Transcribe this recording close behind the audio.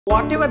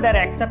Whatever they're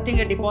accepting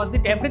a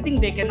deposit, everything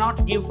they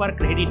cannot give for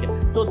credit.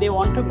 So they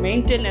want to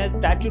maintain a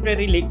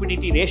statutory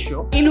liquidity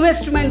ratio.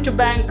 Investment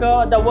bank,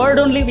 the word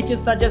only which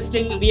is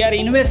suggesting we are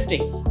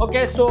investing.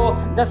 Okay, so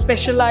the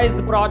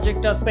specialized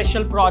project, a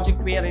special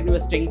project we are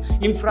investing,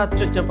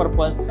 infrastructure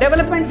purpose.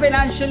 Development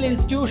financial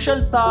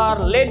institutions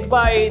are led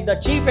by the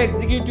chief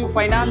executive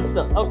finance,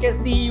 okay,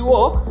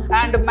 CEO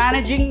and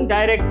managing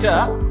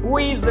director who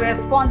is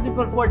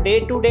responsible for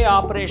day-to-day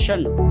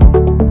operation.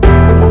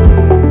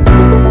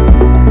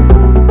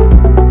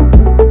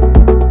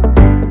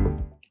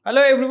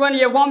 Hello everyone,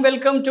 a warm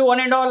welcome to one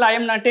and all. I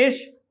am Natesh,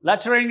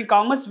 lecturer in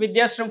commerce,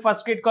 Vidhyaashram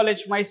First Grade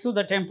College, MYSURU,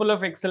 the Temple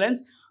of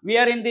Excellence. We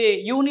are in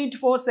the Unit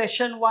 4,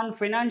 Session 1,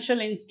 Financial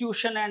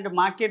Institution and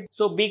Market.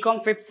 So,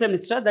 BCom 5th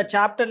semester. The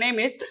chapter name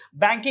is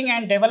Banking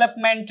and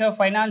Development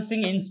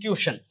Financing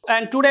Institution.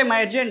 And today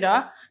my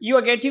agenda, you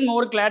are getting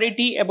more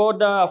clarity about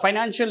the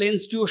financial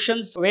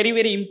institutions, very,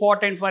 very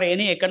important for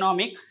any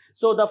economic.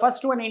 So, the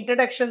first one,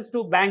 introductions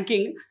to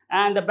banking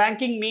and the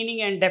banking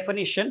meaning and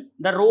definition,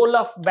 the role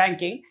of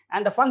banking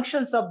and the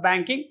functions of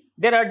banking.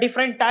 There are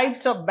different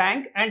types of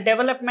bank and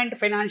development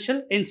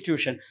financial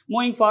institution.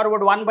 Moving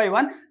forward one by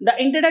one, the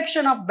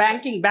introduction of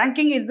banking.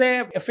 Banking is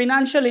a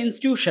financial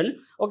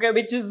institution, okay,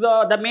 which is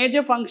the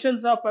major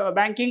functions of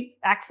banking,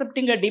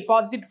 accepting a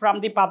deposit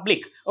from the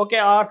public,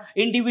 okay, or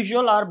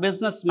individual or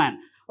businessman.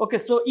 Okay,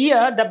 so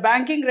here the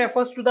banking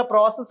refers to the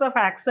process of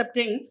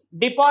accepting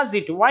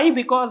deposit. Why?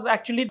 Because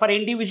actually for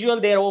individual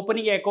they are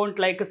opening an account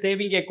like a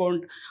saving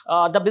account.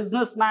 The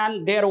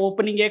businessman, they are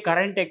opening a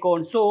current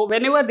account. So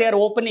whenever they are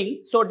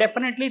opening, so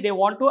definitely they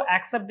want to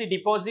accept the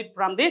deposit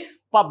from the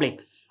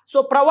public.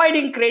 So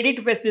providing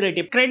credit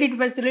facility. Credit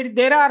facility,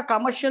 there are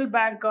commercial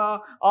bank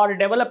or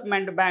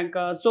development bank.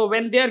 So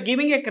when they are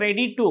giving a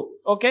credit to,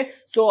 okay,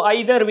 so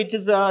either which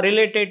is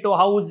related to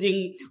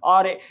housing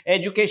or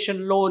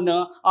education loan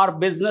or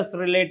business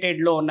related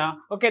loan.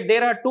 Okay,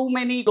 there are too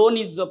many loan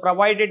is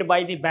provided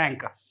by the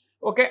bank.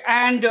 Okay,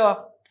 and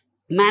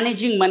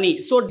managing money.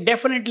 So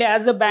definitely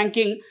as a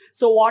banking,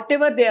 so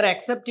whatever they are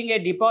accepting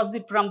a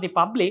deposit from the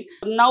public,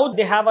 now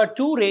they have a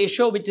 2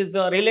 ratio which is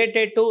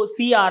related to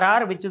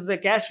CRR, which is a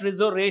cash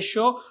reserve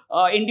ratio.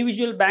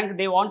 Individual bank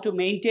they want to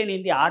maintain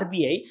in the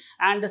RBI,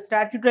 and the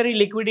statutory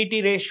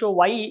liquidity ratio.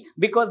 Why?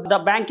 Because the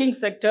banking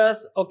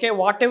sectors, okay,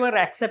 whatever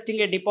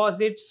accepting a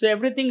deposit, so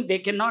everything they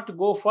cannot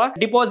go for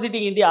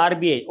depositing in the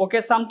RBI.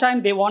 Okay,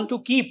 sometimes they want to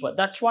keep.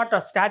 That's what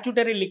a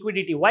statutory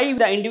liquidity. Why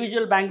the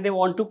individual bank they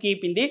want to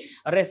keep in the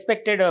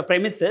respect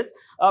premises,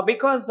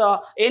 because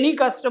any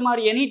customer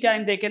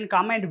anytime they can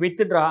come and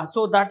withdraw,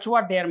 so that's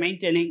what they are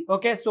maintaining.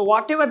 Okay, so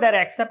whatever they are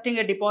accepting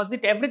a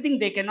deposit, everything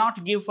they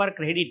cannot give for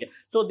credit,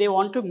 so they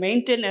want to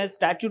maintain a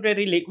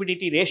statutory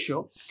liquidity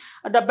ratio.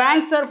 The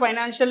banks are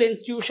financial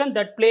institutions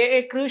that play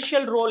a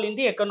crucial role in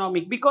the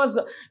economic, because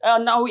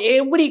now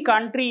every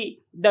country,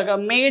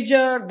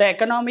 the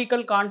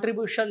economical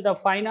contribution, the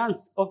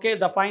finance, okay,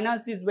 the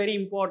finance is very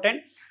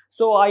important.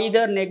 So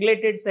either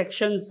neglected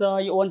sections,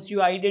 once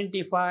you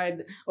identify,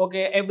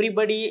 okay,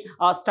 everybody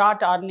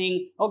start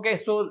earning. Okay,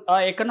 so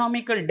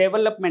economical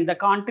development, the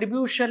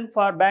contribution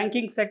for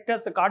banking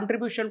sectors, the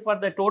contribution for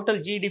the total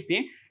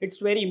GDP,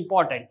 it's very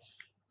important.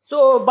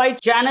 So by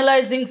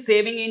channelizing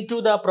saving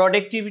into the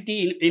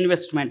productivity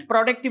investment,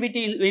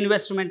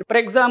 for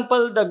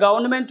example, the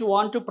government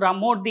want to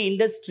promote the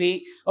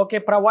industry, okay,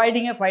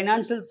 providing a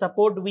financial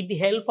support with the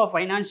help of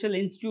financial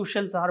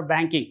institutions or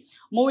banking.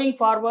 Moving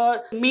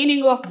forward,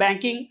 meaning of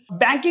banking.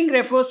 Banking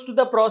refers to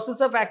the process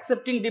of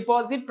accepting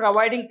deposit,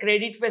 providing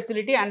credit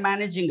facility and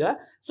managing.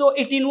 So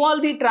it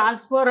involves the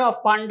transfer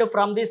of fund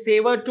from the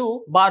saver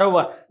to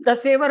borrower. The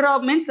saver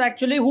means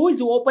actually who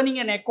is opening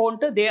an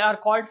account, they are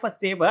called for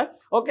saver.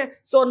 Okay,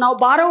 so now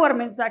borrower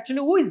means actually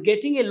who is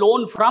getting a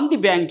loan from the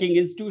banking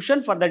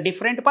institution for the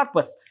different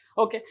purpose.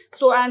 Okay,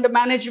 so and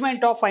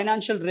management of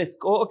financial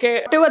risk.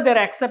 Okay, whatever they are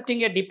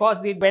accepting a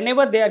deposit,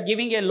 whenever they are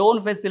giving a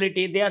loan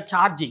facility, they are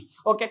charging.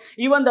 Okay,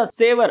 even the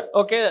saver,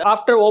 okay,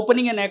 after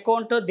opening an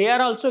account, they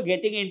are also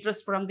getting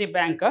interest from the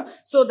bank.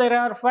 So there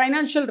are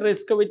financial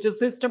risk which is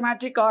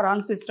systematic or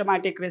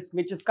unsystematic risk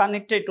which is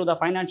connected to the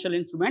financial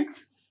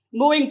instrument.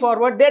 Moving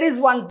forward, there is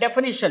one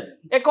definition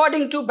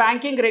according to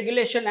Banking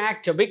Regulation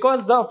Act.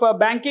 Because of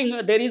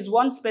banking, there is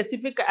one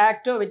specific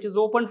act which is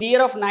opened in the year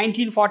of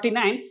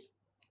 1949.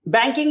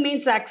 Banking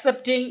means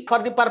accepting for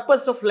the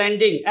purpose of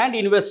lending and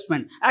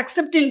investment,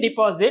 accepting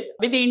deposit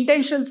with the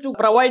intentions to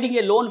providing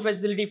a loan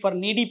facility for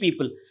needy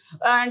people,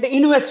 and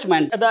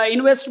investment, the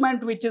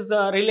investment which is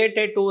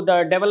related to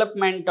the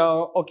development,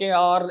 okay,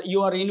 or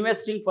you are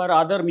investing for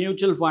other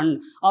mutual fund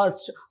or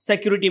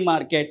security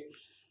market.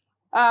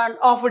 and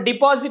of a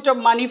deposit of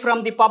money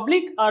from the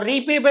public,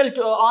 repayable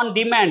on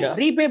demand,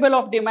 repayable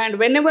of demand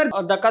whenever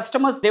the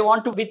customers they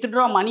want to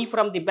withdraw money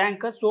from the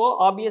bank. So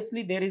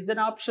obviously there is an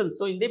option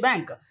so in the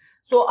bank.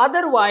 So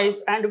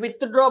otherwise, and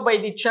withdraw by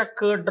the check,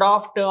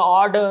 draft,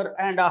 order,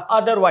 and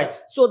otherwise.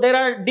 So there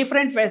are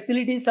different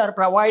facilities are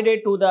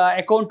provided to the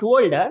account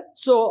holder.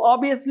 So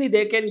obviously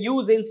they can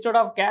use, instead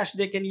of cash,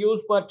 they can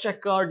use per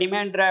check or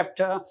demand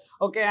draft,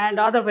 okay, and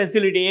other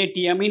facility,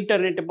 ATM,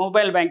 internet,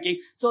 mobile banking.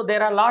 So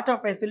there are a lot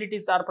of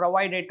facilities are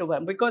provided to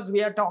them because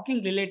we are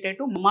talking related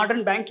to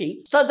modern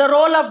banking. So the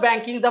role of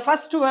banking, the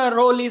first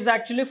role is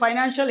actually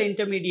financial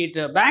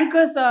intermediator.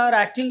 Bankers are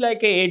acting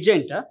like an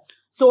agent.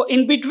 So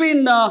in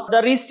between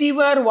the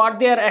receiver, what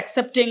they are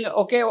accepting,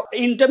 okay,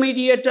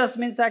 intermediators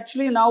means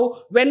actually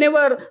now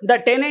whenever the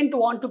tenant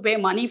want to pay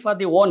money for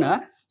the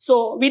owner,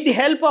 so with the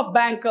help of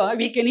bank,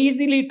 we can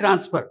easily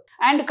transfer.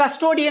 And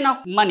custodian of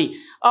money,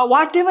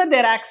 whatever they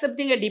are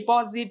accepting a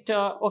deposit,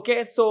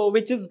 okay, so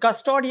which is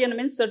custodian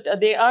means that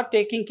they are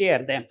taking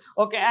care of them,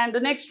 okay. And the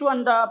next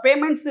one, the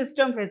payment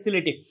system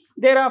facility.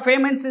 There are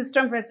payment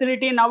system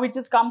facility now which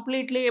is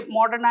completely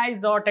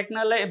modernized or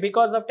technology.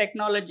 Because of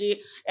technology,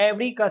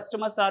 every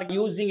customers are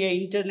using a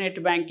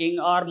internet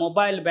banking or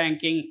mobile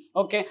banking,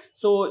 okay.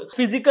 So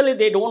physically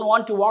they don't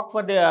want to walk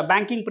for the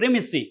banking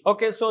premises,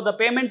 okay. So the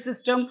payment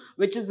system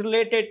which is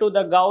related to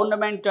the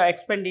government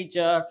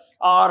expenditure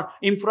or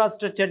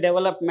infrastructure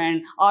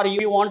development, or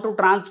you want to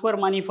transfer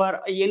money for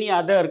any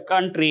other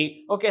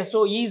country, okay,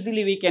 so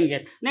easily we can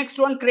get. Next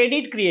one,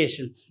 credit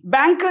creation.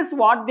 Bankers,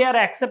 what they are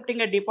accepting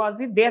a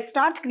deposit, they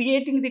start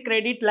creating the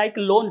credit like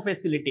loan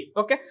facility,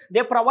 okay.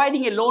 They're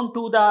providing a loan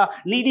to the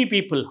needy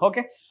people,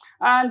 okay.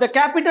 And the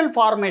capital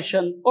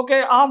formation,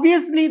 okay,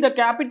 obviously the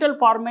capital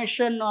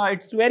formation,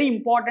 it's very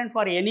important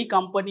for any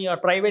company or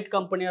private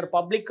company or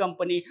public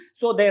company.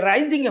 So they're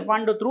raising a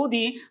fund through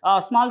the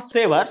small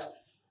savers.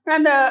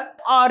 And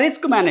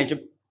risk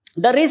management.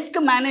 The risk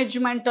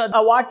management,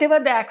 whatever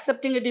they are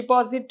accepting a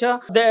deposit,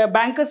 the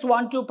bankers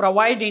want to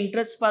provide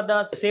interest for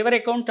the saver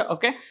account,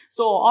 okay.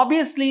 So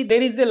obviously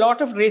there is a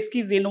lot of risk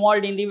is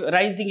involved in the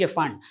raising a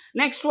fund.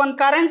 Next one,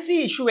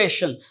 currency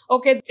issuation,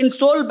 okay. In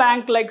sole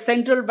bank like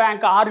central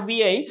bank,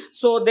 RBI,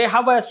 so they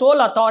have a sole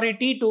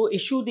authority to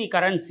issue the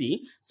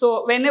currency.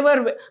 So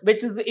whenever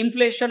which is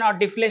inflation or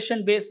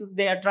deflation basis,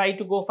 they are trying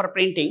to go for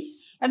printing.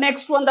 And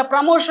next one, the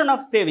promotion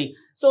of saving.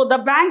 So the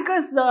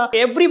bankers,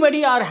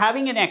 everybody are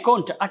having an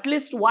account, at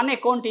least one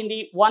account in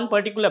the one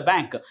particular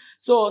bank.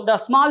 So the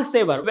small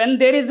saver, when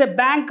there is a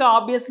bank,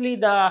 obviously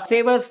the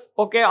savers,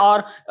 okay,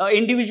 or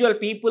individual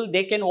people,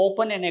 they can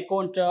open an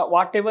account,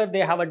 whatever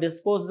they have a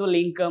disposable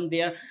income,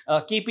 they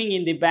are keeping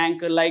in the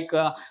bank, like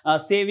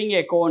saving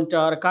account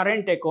or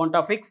current account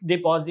or fixed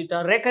deposit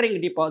or recurring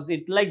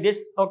deposit like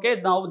this,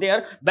 okay. Now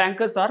their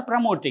bankers are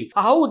promoting.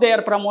 How they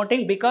are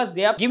promoting? Because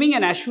they are giving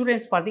an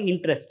assurance for the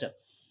interest.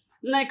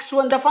 Next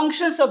one, the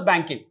functions of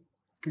banking.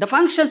 The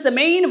functions, the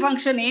main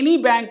function, any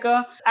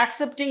banker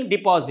accepting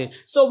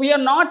deposit. So we are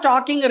not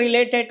talking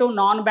related to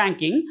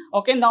non-banking.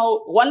 Okay,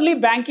 now only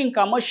banking,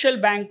 commercial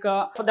bank,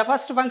 for the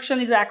first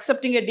function is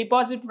accepting a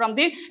deposit from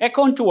the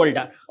account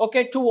holder.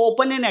 Okay, to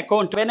open an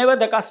account whenever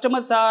the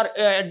customers are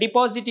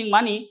depositing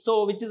money.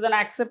 So which is an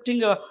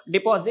accepting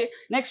deposit.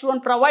 Next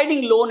one,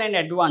 providing loan and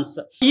advance.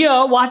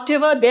 Here,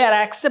 whatever they are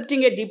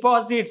accepting a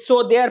deposit,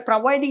 so they are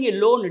providing a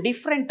loan.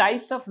 Different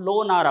types of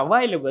loan are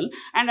available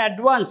and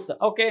advance.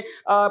 Okay,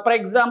 for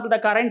example, the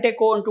current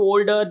account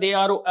holder, they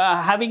are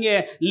having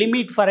a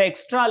limit for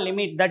extra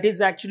limit, that is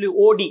actually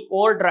OD,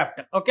 overdraft.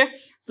 Okay,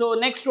 so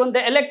next one,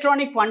 the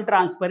electronic fund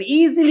transfer.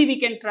 Easily we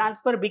can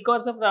transfer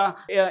because of the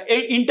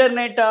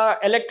internet,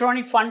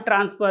 electronic fund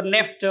transfer,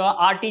 NEFT,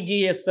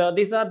 RTGS.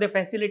 These are the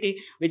facility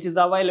which is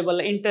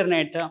available,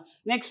 internet.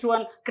 Next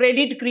one,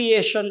 credit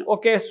creation.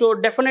 Okay, so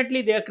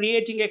definitely they are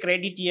creating a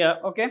credit here.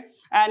 Okay.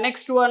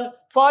 Next one,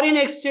 foreign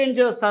exchange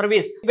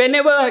service.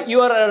 Whenever you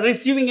are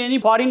receiving any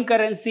foreign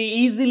currency,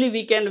 easily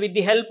we can, with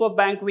the help of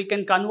bank, we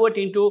can convert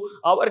into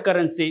our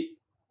currency.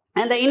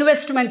 And the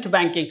investment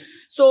banking,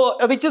 so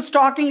which is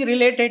talking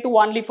related to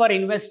only for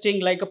investing,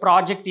 like a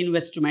project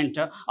investment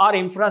or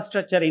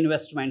infrastructure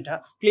investment.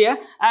 Clear?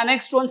 And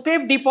next one,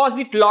 safe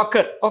deposit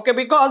locker. Okay,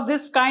 because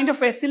this kind of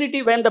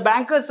facility, when the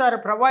bankers are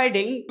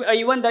providing,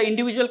 even the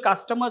individual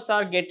customers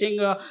are getting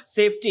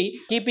safety,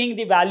 keeping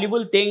the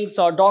valuable things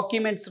or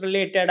documents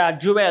related,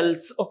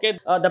 jewels. Okay,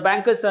 the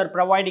bankers are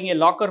providing a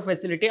locker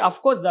facility.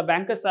 Of course, the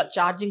bankers are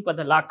charging for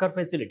the locker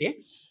facility.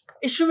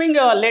 Issuing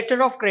a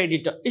letter of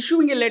credit,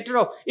 issuing a letter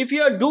of, if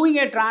you are doing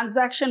a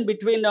transaction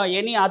between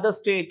any other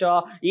state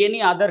or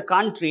any other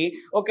country,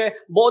 okay,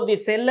 both the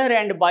seller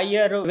and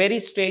buyer are very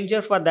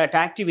stranger for that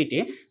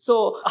activity.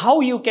 So how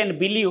you can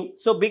believe?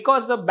 So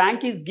because the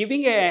bank is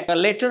giving a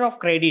letter of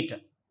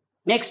credit,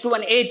 Next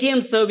one,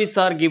 ATM service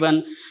are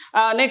given.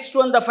 Next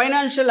one, the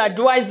financial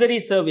advisory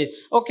service.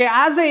 Okay,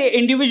 as a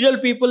individual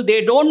people,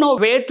 they don't know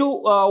where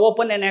to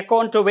open an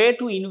account or where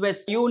to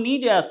invest. You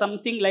need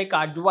something like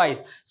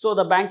advice. So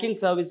the banking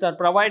service are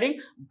providing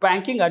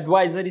banking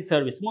advisory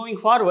service. Moving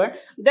forward,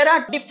 there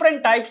are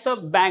different types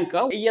of bank.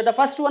 Yeah, the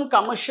first one,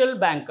 commercial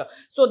bank.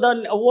 So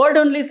the word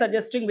only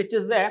suggesting which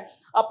is there.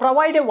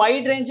 Provide a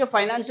wide range of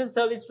financial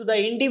service to the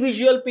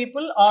individual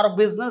people or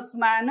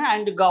businessman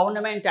and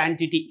government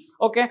entity.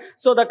 Okay,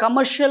 so the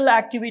commercial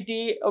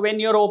activity, when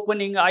you're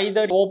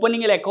either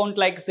opening an account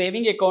like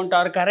saving account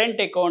or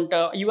current account,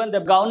 even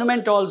the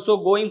government also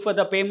going for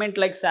the payment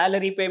like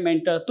salary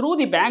payment, through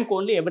the bank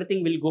only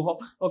everything will go up.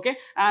 Okay,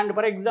 and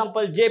for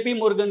example, JP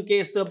Morgan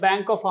case,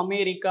 Bank of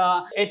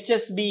America,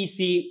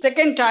 HSBC.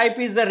 Second type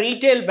is a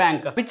retail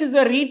bank, which is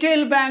a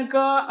retail bank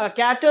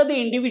cater the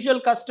individual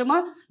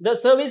customer. The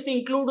service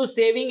include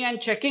saving and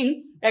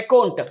checking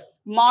account,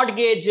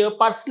 mortgage,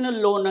 personal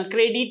loan,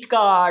 credit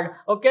card,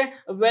 okay,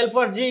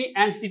 Welfare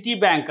and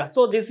Citibank.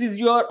 So this is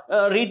your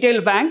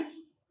retail bank.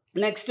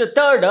 Next,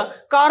 third,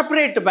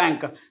 corporate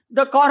bank.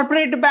 The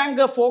corporate bank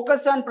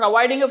focus on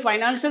providing a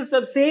financial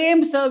service.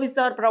 Same service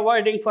are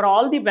providing for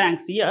all the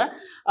banks here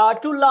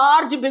to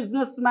large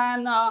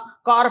businessman,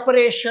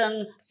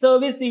 corporation,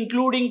 service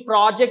including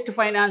project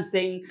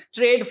financing,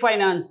 trade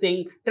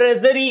financing,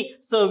 treasury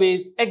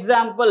service.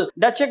 Example,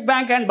 Deutsche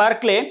Bank and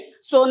Barclay.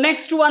 So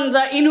next one,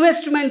 the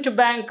investment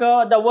bank,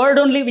 the word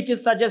only which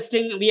is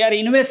suggesting we are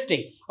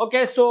investing.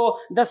 Okay, so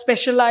the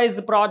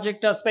specialized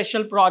project, a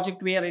special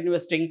project we are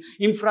investing,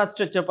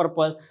 infrastructure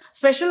purpose.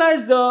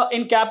 Specialized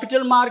in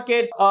capital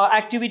market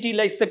activity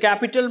like the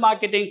capital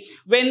marketing.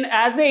 When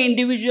as an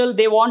individual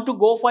they want to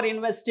go for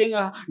investing,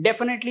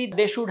 definitely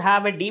they should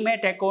have a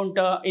demat account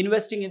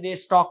investing in the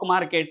stock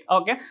market,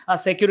 okay, a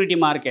security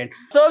market.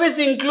 Service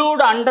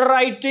include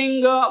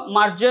underwriting,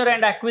 merger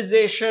and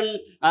acquisition,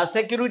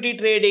 security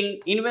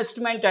trading,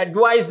 investment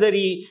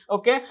advisory,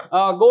 okay,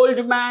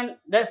 Goldman,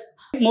 that's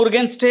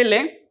Morgan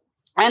Stanley.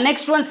 And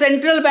next one,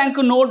 central bank,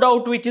 no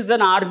doubt, which is an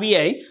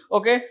RBI,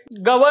 okay,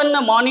 govern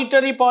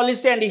monetary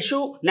policy and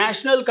issue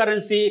national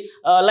currency.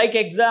 Like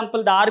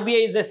example, the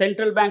RBI is a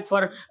central bank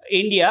for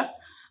India.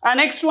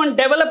 Next one,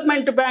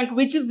 development bank,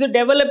 which is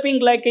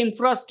developing like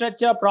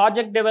infrastructure,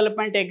 project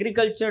development,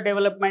 agriculture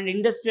development,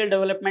 industrial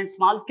development,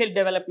 small scale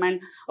development.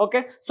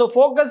 Okay, so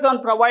focus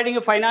on providing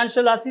a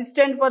financial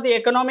assistance for the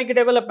economic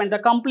development, the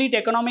complete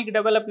economic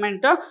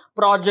development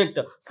project.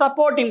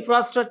 Support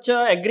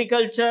infrastructure,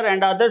 agriculture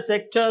and other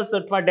sectors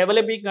for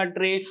developing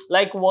country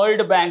like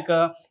World Bank,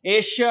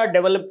 Asia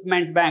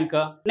Development Bank.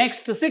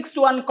 Next, sixth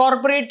one,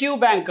 cooperative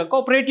bank.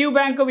 Cooperative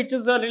bank, which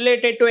is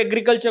related to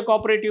agriculture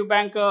cooperative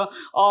bank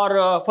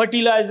or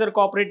fertilizer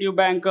cooperative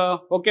bank,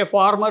 okay,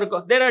 farmer,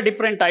 there are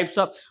different types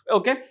of,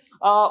 okay,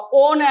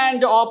 owned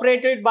and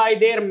operated by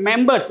their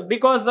members.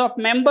 Because of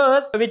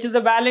members, which is a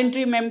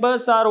voluntary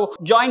members are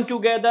joined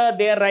together,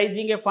 they are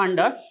raising a fund.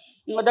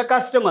 The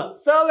customer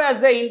serve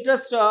as the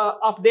interest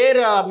of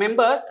their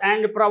members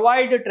and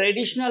provide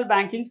traditional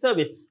banking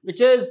service,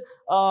 which is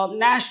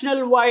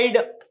national wide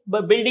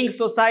building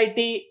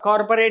society,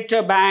 corporate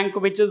bank,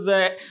 which is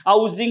a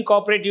housing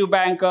cooperative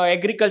bank,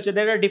 agriculture.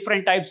 There are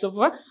different types of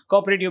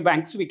cooperative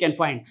banks we can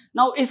find.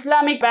 Now,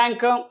 Islamic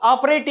bank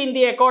operate in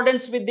the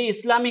accordance with the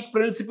Islamic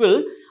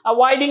principle,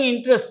 avoiding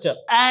interest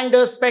and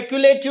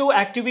speculative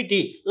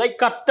activity like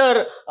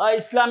Qatar,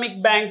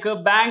 Islamic Bank,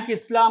 Bank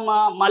Islam,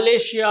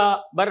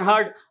 Malaysia,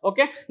 Berhad.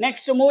 Okay,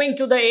 next moving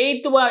to the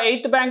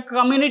eighth bank,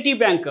 community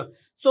bank.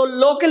 So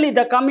locally,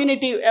 the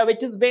community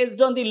which is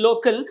based on the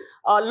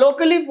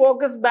locally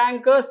focused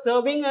bank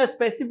serving a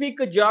specific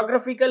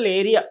geographical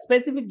area.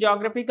 Specific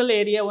geographical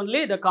area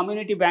only the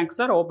community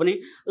banks are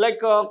opening, like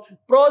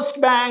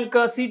Post Bank,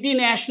 City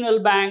National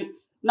Bank.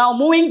 Now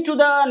moving to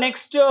the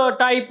next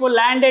type,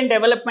 land and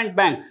development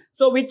bank.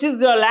 So which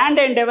is land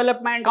and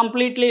development,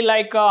 completely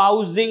like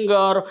housing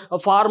or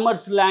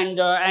farmers land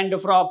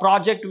and for a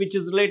project which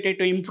is related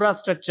to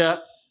infrastructure.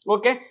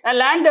 Okay, a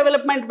land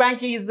development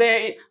bank is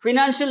a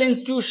financial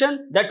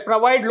institution that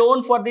provide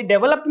loan for the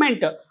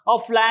development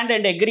of land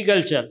and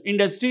agriculture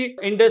industry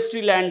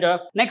land.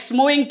 Next,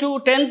 moving to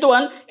 10th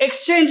one,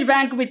 exchange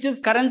bank, which is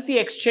currency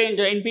exchange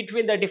in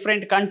between the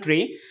different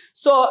country.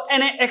 So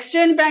an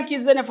exchange bank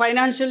is a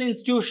financial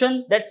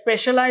institution that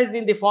specializes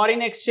in the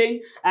foreign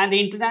exchange and the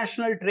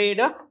international trade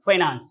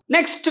finance.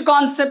 Next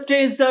concept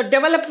is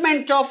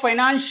development of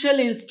financial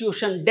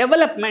institution.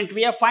 Development,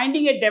 we are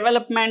finding a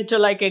development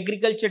like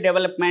agriculture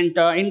development,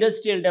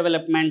 industrial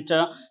development,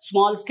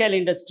 small scale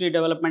industry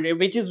development,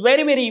 which is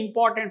very, very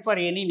important for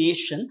any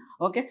nation.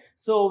 Okay,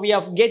 so we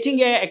are getting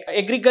a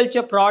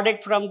agriculture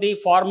product from the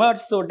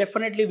farmers, so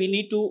definitely we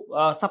need to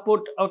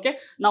support. Okay,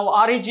 now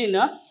origin,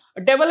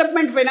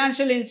 development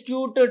financial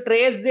institute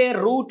trace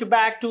their root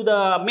back to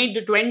the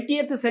mid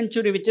 20th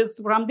century, which is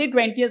from the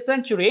 20th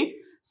century.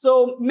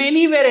 So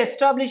many were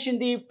established in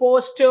the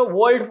post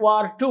World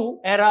War II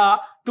era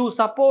to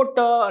support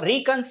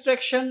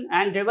reconstruction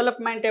and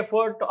development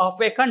effort of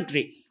a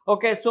country.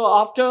 Okay, so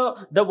after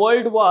the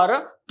World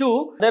War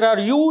Two, there are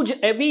huge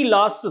heavy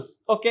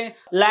losses, okay,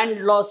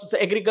 land losses,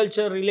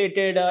 agriculture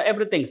related,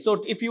 everything.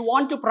 So if you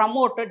want to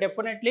promote,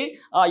 definitely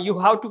you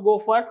have to go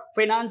for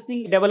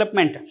financing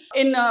development.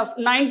 In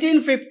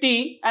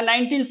 1950 and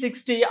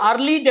 1960,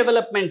 early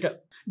development.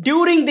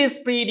 During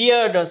this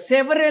period,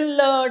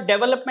 several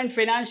development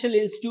financial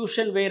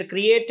institutions were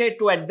created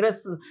to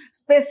address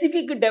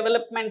specific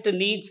development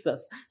needs,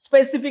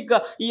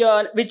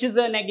 which is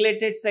a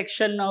neglected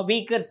section,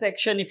 weaker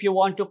section if you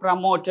want to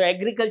promote,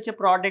 agriculture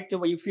product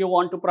if you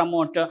want to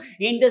promote,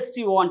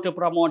 industry you want to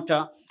promote,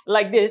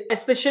 like this,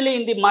 especially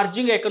in the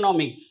merging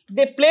economy.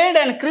 They played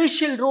a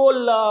crucial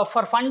role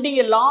for funding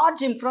a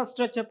large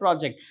infrastructure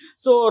project.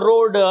 So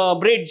road,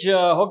 bridge,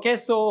 okay,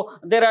 so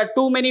there are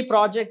too many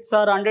projects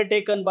are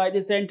undertaken by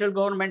the central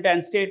government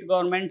and state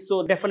government.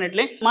 So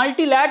definitely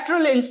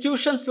multilateral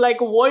institutions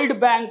like World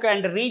Bank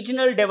and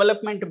Regional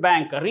Development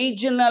Bank,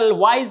 regional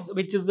wise,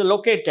 which is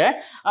located,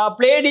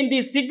 played in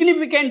the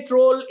significant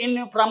role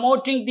in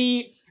promoting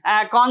the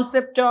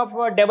concept of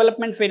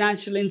development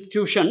financial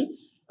institution.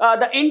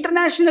 The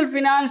International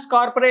Finance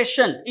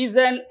Corporation is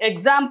an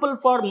example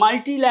for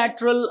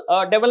multilateral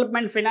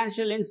development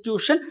financial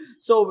institution,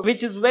 so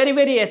which is very,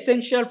 very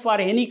essential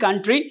for any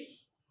country.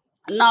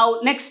 Now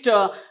next,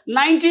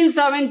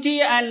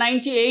 1970 and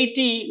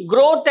 1980,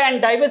 growth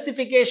and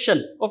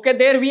diversification. Okay,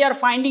 there we are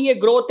finding a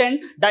growth and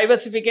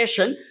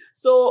diversification.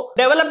 So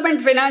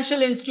development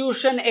financial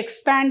institution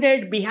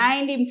expanded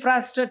behind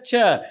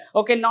infrastructure.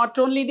 Okay, not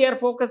only they are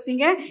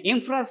focusing on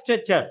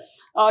infrastructure,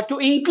 to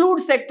include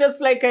sectors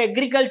like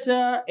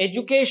agriculture,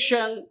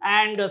 education,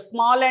 and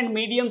small and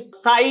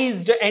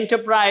medium-sized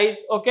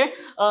enterprise. Okay,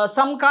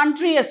 some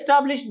country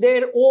established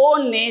their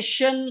own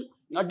nation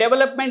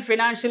development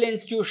financial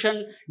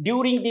institution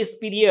during this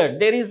period.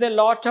 There is a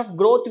lot of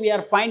growth we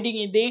are finding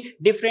in the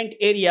different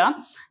area.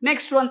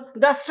 Next one,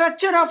 the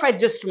structure of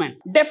adjustment.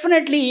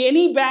 Definitely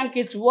any bank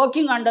is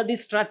working under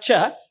this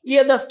structure.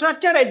 Here the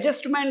structure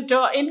adjustment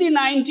in the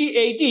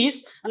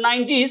 1980s,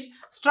 90s,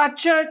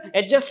 structured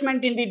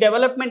adjustment in the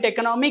development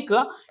economic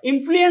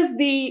influenced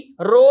the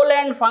role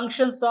and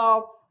functions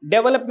of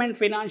development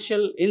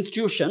financial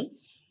institution.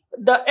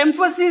 The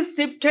emphasis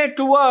shifted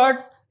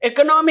towards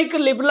economic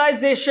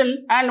liberalization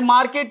and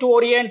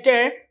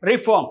market-oriented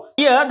reform.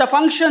 Here, the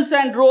functions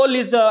and role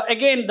is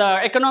again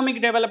the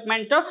economic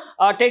development,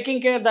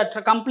 taking care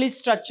that complete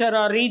structure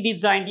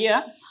redesigned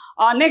here.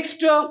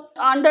 Next,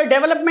 under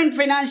development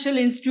financial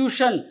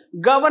institution,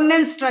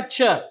 governance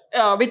structure,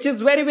 which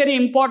is very, very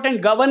important,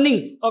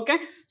 governance. Okay,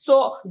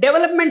 so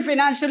development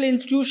financial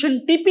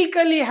institution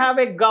typically have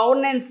a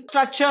governance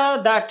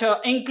structure that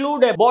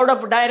include a board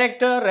of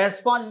director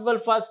responsible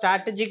for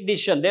strategic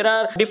decision. There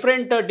are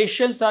different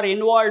decisions are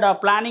involved,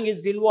 planning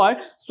is involved.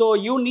 So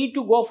you need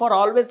to go for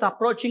always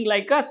approaching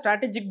like a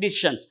strategic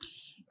decisions.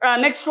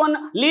 Next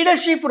one,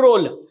 leadership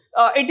role.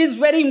 It is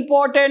very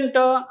important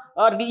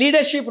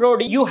leadership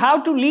role. You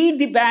have to lead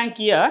the bank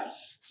here.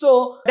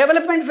 So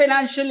development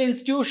financial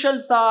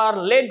institutions are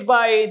led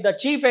by the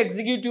chief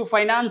executive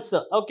finance,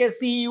 okay,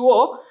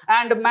 CEO,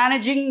 and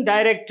managing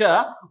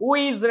director, who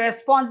is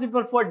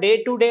responsible for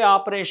day-to-day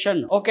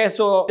operation. Okay,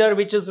 so there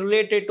which is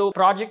related to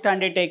project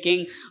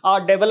undertaking or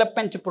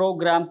development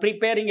program,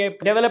 preparing a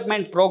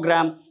development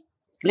program.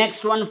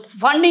 Next one,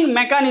 funding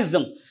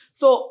mechanism.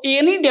 So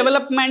any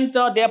development,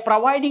 they are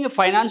providing a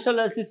financial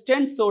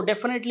assistance. So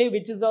definitely,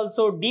 which is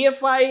also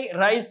DFI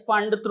rise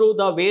fund through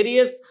the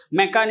various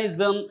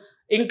mechanism,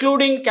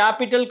 including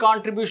capital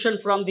contribution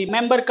from the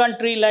member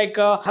country, like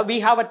we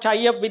have a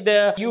tie-up with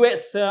the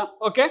US,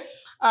 okay,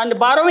 and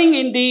borrowing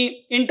in the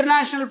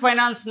international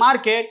finance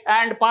market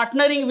and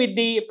partnering with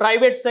the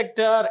private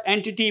sector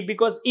entity,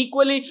 because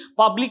equally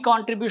public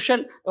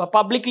contribution,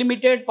 public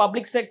limited,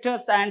 public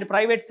sectors and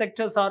private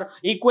sectors are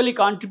equally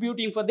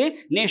contributing for the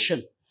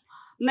nation.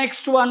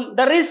 Next one,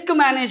 the risk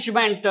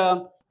management.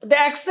 They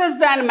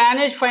access and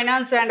manage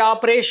finance and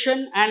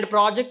operation and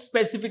project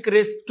specific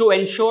risk to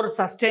ensure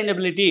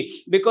sustainability,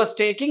 because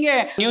taking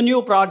a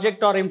new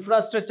project or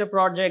infrastructure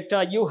project,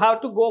 you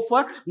have to go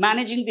for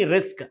managing the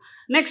risk.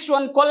 Next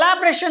one,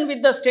 collaboration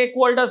with the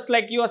stakeholders,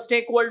 like your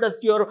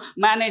stakeholders, your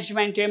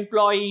management,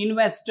 employee,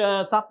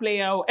 investor,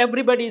 supplier,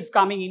 everybody is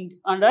coming in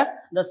under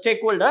the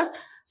stakeholders.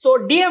 So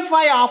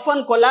DFI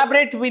often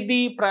collaborate with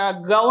the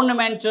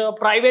government,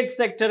 private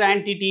sector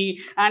entity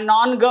and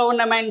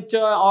non-government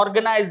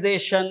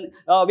organization,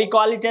 we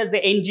call it as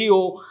a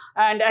NGO,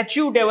 and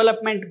achieve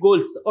development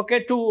goals,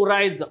 okay, to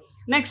rise.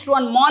 Next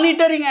one,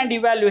 monitoring and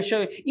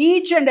evaluation.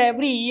 Each and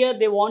every year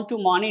they want to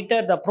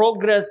monitor the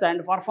progress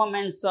and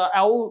performance,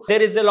 how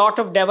there is a lot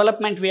of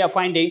development we are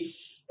finding.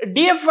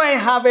 DFI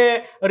have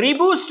a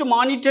robust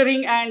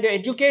monitoring and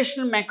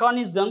educational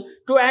mechanism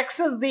to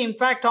access the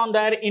impact on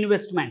their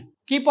investment.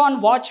 Keep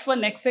on watch for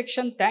next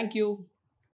section. Thank you.